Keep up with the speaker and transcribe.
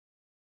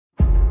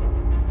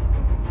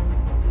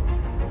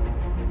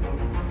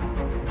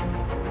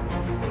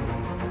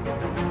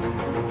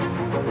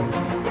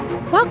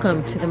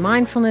Welcome to the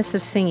Mindfulness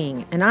of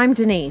Singing, and I'm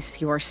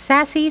Denise, your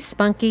sassy,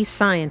 spunky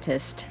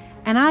scientist.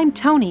 And I'm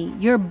Tony,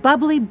 your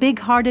bubbly,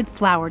 big-hearted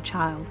flower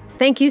child.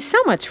 Thank you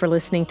so much for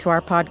listening to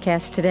our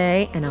podcast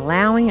today and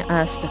allowing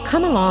us to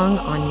come along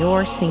on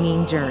your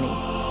singing journey.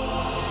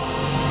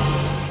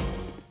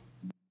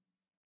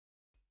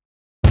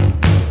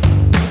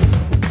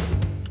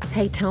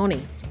 Hey,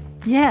 Tony.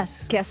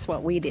 Yes. Guess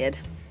what we did?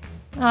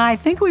 I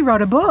think we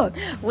wrote a book.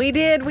 We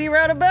did. We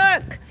wrote a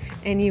book.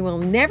 And you will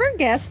never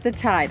guess the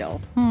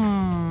title.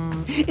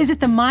 Is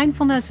it The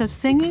Mindfulness of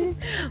Singing?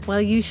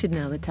 Well, you should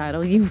know the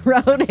title. You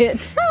wrote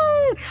it.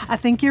 I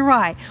think you're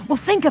right. Well,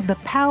 think of the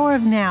power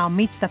of now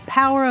meets the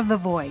power of the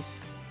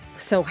voice.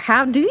 So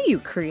how do you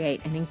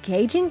create an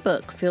engaging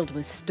book filled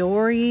with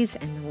stories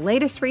and the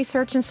latest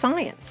research in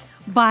science?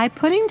 By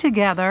putting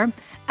together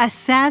a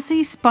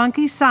sassy,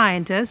 spunky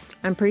scientist.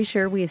 I'm pretty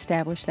sure we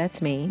established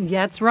that's me.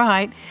 That's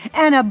right.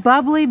 And a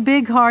bubbly,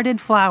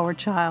 big-hearted flower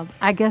child.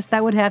 I guess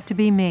that would have to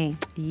be me.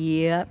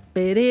 Yep,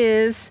 it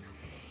is.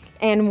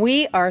 And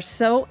we are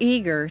so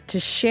eager to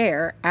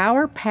share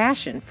our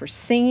passion for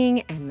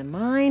singing and the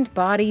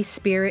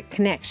mind-body-spirit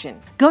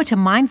connection. Go to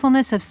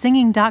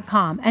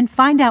mindfulnessofsinging.com and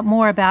find out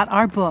more about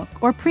our book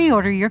or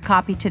pre-order your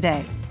copy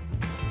today.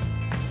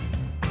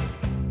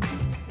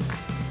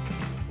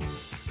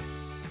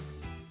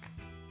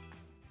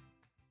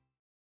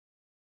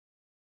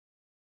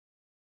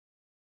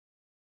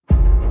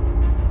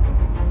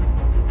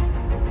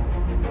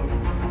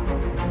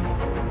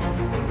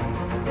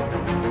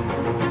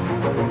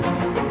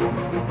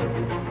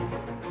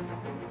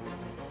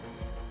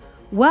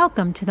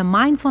 Welcome to the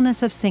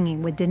Mindfulness of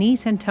Singing with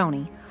Denise and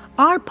Tony.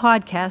 Our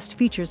podcast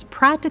features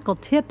practical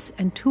tips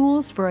and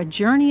tools for a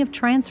journey of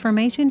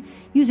transformation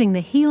using the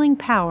healing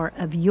power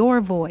of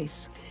your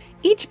voice.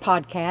 Each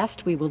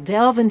podcast, we will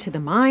delve into the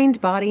mind,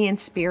 body, and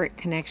spirit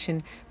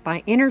connection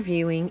by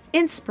interviewing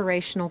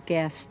inspirational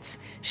guests,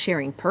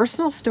 sharing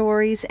personal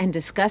stories, and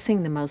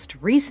discussing the most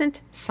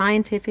recent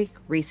scientific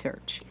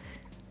research.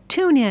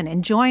 Tune in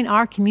and join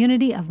our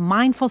community of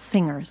mindful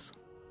singers.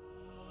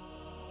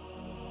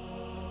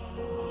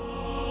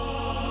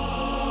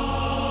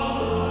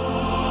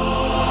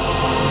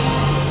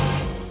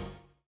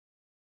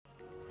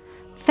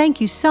 Thank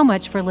you so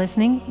much for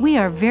listening. We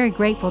are very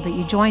grateful that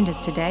you joined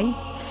us today.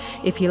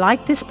 If you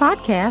like this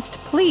podcast,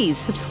 please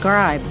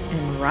subscribe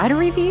and write a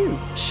review.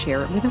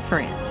 Share it with a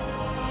friend.